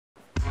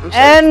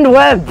And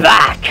we're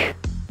back!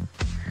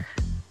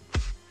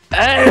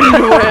 And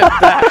we're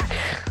back!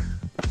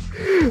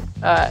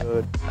 Alright.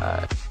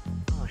 Alright.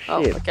 Oh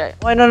Oh, shit. okay.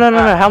 Wait, no.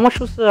 How much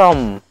was the,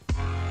 Oh,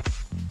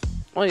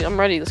 I'm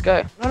ready, let's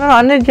go. No,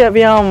 I need to get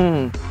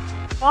the,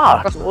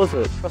 fuck, what was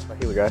it? Crossbow,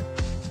 here we go.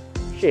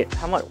 Shit,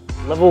 how much?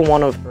 Level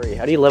 1 of 3.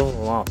 How do you level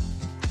them up?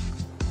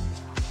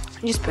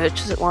 You just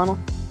purchase it, Lionel.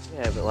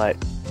 Yeah, but like,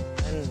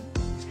 and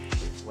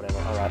shit, whatever.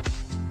 Alright.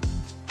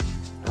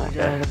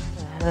 Okay.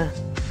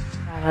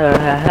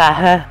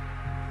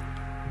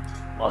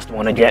 Must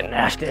wanna get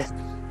nasty.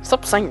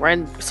 Stop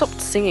saying stop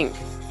singing.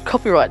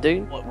 Copyright,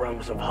 dude. What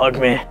rooms have hugged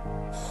me?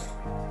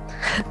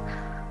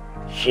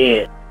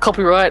 Shit.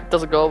 Copyright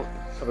doesn't go.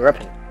 Copyright.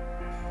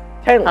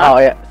 Tate. Huh? Oh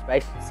yeah,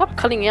 space. Stop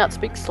cutting out,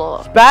 speak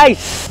slower.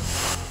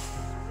 Space!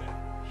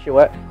 Shit,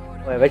 wait,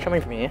 are they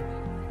coming from here?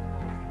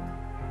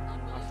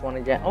 Must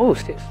wanna get. Oh,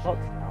 6 slots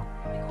now.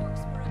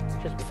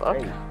 Just Fuck.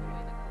 great.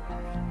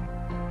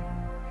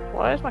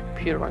 Why is my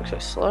computer running so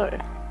slow?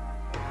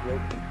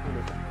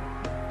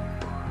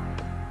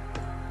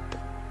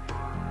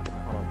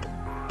 Hold on.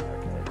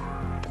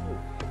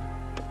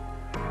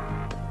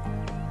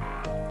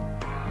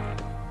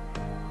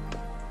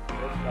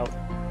 Okay.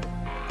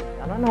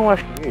 I don't know what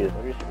I should use.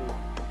 I just use.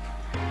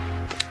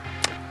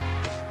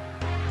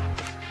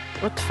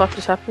 What the fuck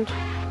just happened?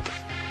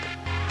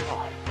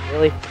 Oh,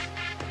 really?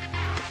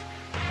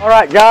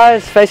 Alright,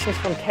 guys, facing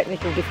some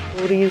technical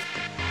difficulties.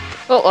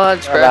 Oh, I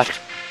just Right crashed. back.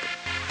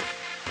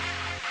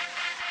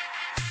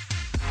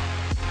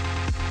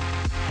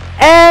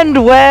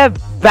 And we're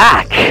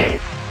back!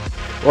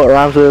 What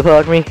rhymes with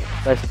fuck me?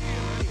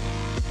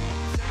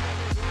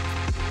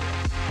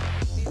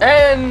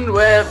 And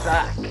we're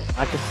back.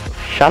 I just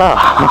shut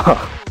up.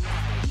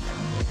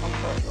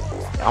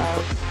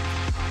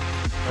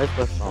 Where's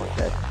the phone?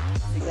 Okay.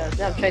 You guys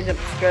now change up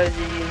the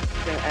strategy. You're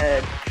gonna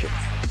add.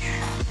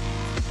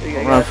 There you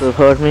go, What rhymes guys. with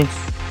fuck me?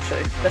 So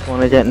that's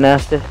Wanna get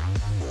nasty?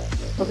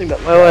 nothing but.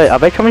 Wait, are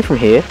they coming from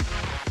here?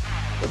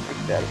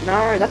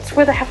 No, that's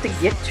where they have to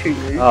get to,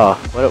 dude. Oh,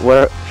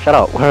 where, shut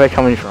up, where are they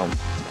coming from?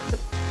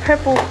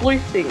 Purple blue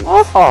thing.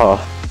 Oh!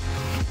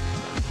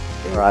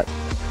 Right.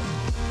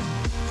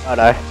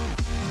 Righto.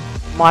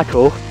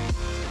 Michael.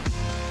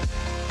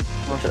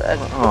 What should I add?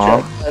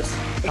 Aw. What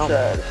should I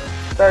add?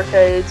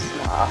 Barricades?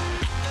 Nah.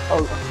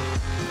 Oh.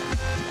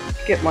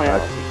 Get my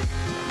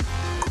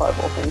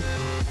fireball thing.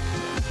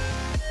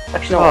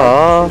 Actually, no.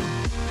 Oh.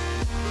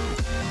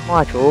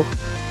 Michael.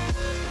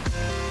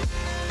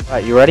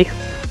 Right, you ready?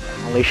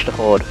 Unleash the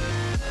horde.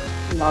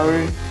 No.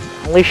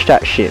 Unleash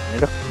that shit,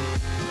 nigga.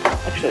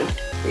 Actually,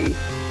 E.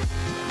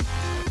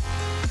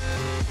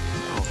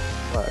 Oh,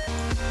 right.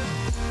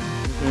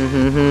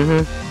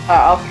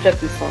 I'll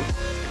protect this one.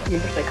 You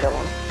can protect that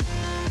one.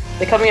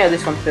 They're coming out of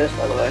this one first,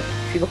 by the way.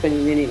 If you look on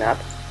your mini map.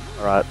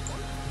 Alright.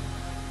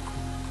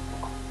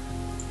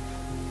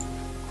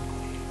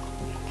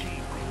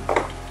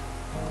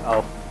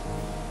 Oh.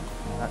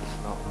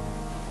 That's not.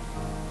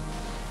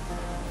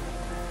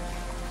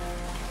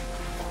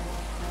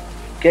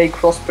 Gay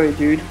crossbow,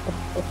 dude.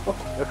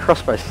 Your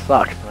crossbow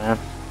sucks, man.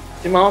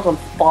 Dude, my one's on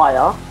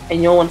fire,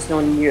 and your one's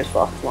nowhere near as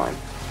fast as mine.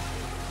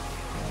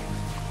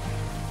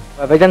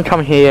 Well, they didn't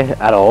come here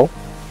at all.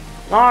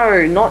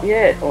 No, not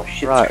yet. Oh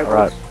shit, Right, it's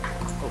right.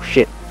 Oh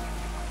shit.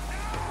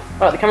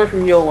 Alright, they're coming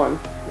from your one.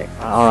 Yeah.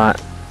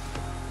 Alright.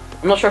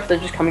 I'm not sure if they're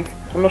just coming.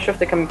 I'm not sure if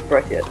they're coming from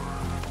both yet.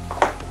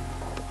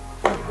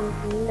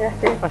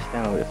 If I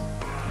stand on this.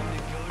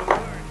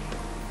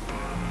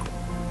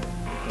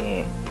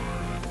 Yeah.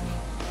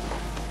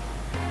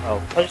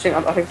 Oh. I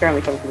think they're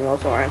only coming from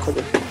yours. Alright, so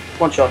just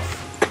one shot.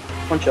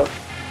 One shot.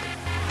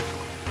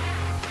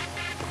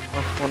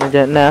 I wanna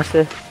get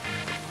nasty.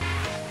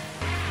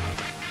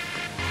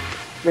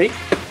 Ready?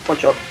 One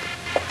shot.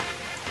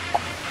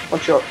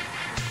 One shot.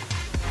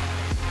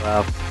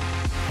 Wow.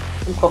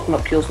 I'm coughing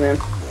up kills, man.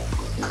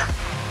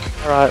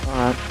 Alright.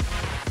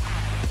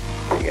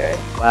 There you go.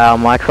 Wow,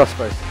 my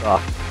crossbow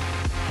sucks.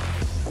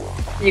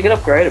 You can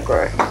upgrade it,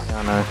 bro.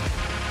 I know.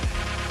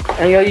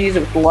 And you gotta use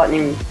it with the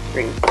lightning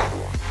ring.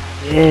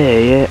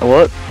 Yeah.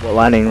 What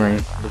lightning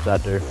ring does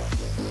that do?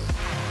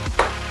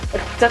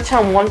 That's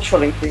how I'm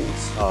one-shotting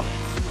things. Oh.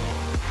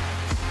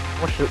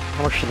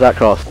 How much does that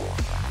cost?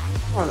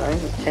 I don't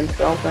know, 10,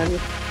 12 maybe.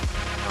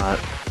 Alright,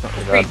 not too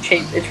It's pretty bad.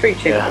 cheap. It's pretty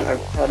cheap Yeah. on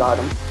an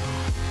item.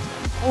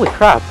 Holy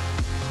crap. Is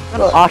that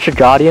an What? Archer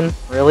Guardian?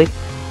 Really?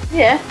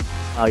 Yeah.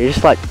 Oh, you're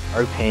just like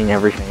OPing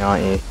everything,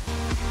 aren't you?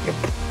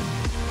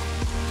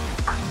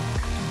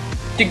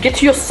 Dude, get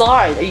to your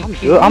side. Are you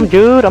kidding me? I'm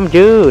dude.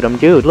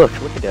 Look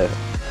at that.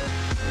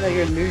 No,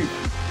 you're a noob.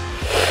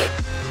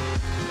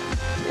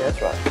 Yeah,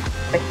 that's right.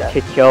 Take that.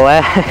 Kick your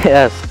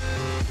ass.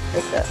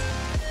 Take that.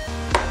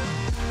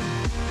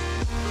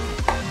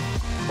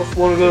 What's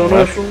one go on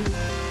What? this one?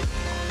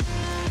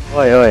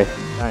 Oi.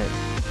 Don't.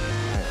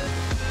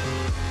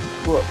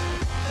 What?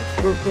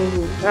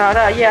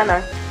 No, yeah,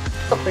 no.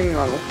 Stop thinking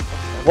on it.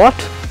 What?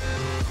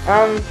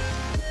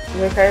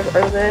 You okay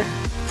over there?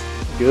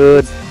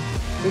 Good.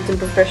 Need some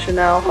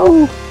professional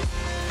help.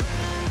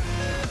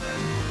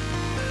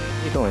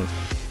 What are you doing?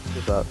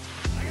 What's up?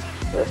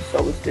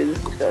 So let's do this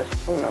guy's.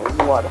 I don't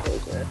know why the hell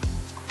is there.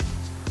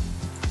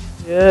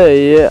 Yeah,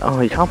 yeah.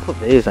 Oh, you can't put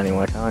these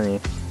anywhere, can you?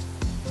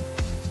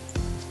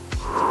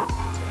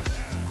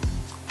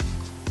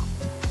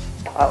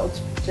 Oh,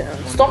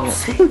 stop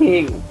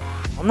singing!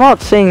 I'm not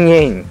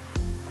singing.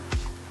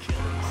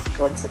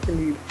 God, such a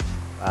noob.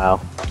 Wow.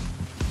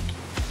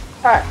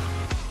 Alright.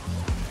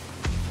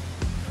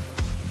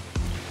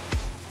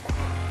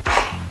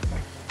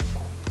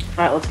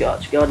 Alright, let's go,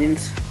 Arch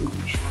Guardians. You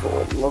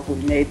four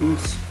lovely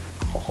maidens.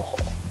 What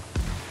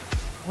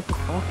the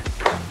fuck?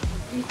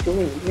 What are you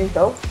doing? You need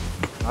help?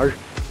 No.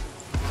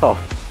 Tough.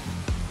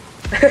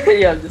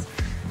 Yeah, just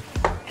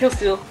kill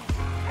steal.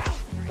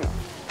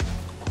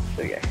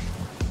 There we go.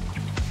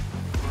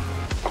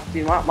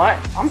 Dude, I'm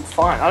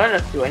fine. I don't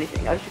have to do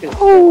anything. I just gotta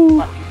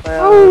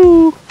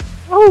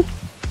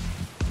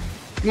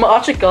my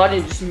Archer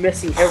Guardian is just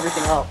messing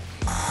everything up.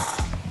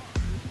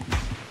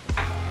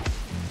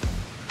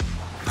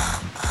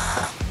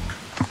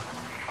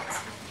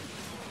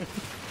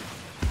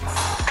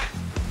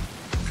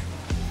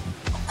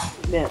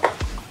 Man.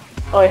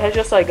 Oh, how's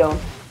your side going?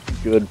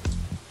 Good.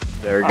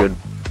 Very good.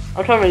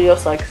 I'm trying to read your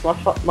side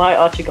because my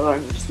Archer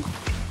Guardian is just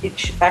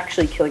it's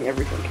actually killing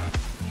everything.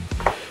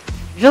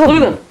 Look at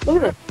them! Look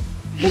at them!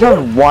 You just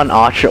have one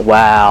archer.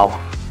 Wow.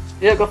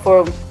 Yeah, go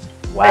for them.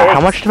 Wow. Hey,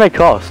 how much do they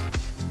cost?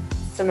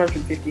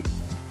 750.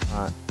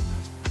 Alright.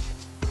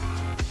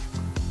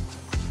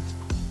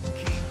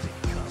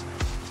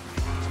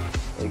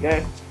 There you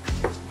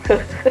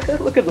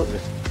go. Look at them.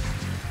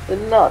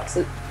 They're nuts.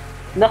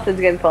 Nothing's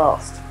getting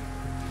past.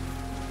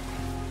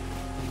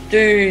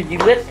 Dude, you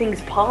let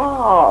things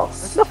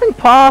pass. There's nothing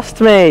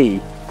past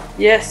me.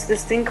 Yes,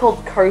 this thing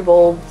called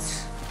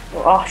kobolds.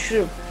 Oh, I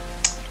should have.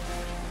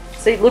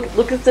 See,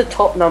 look at the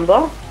top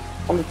number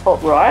on the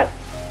top right.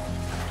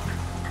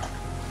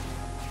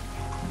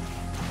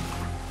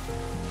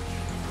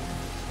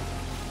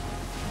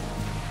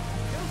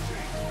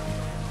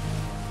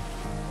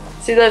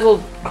 See those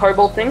little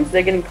kobold things?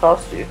 They're getting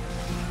past you.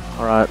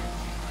 Alright.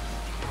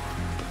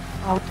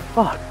 Oh, what the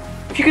fuck?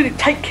 If you could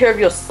take care of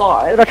your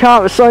side. I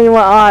can't, it's something in my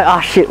eye.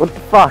 Ah, shit, what the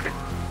fuck?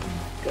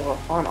 God,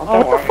 fine, Oh, don't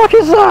what worry. the fuck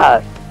is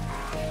that?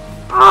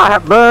 Ah,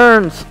 that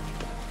burns.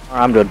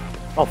 Alright, I'm good.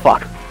 Oh,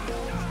 fuck.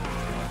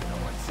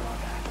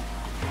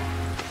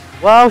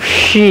 Well,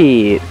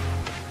 shit.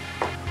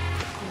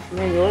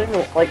 Man, you're letting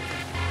them, like,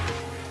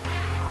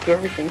 do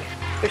everything.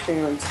 Especially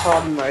in its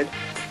hard mode.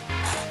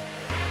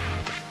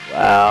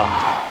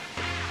 Wow.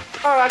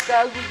 Alright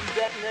guys, we'll be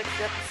back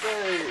next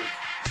episode.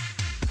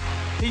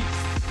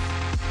 Peace.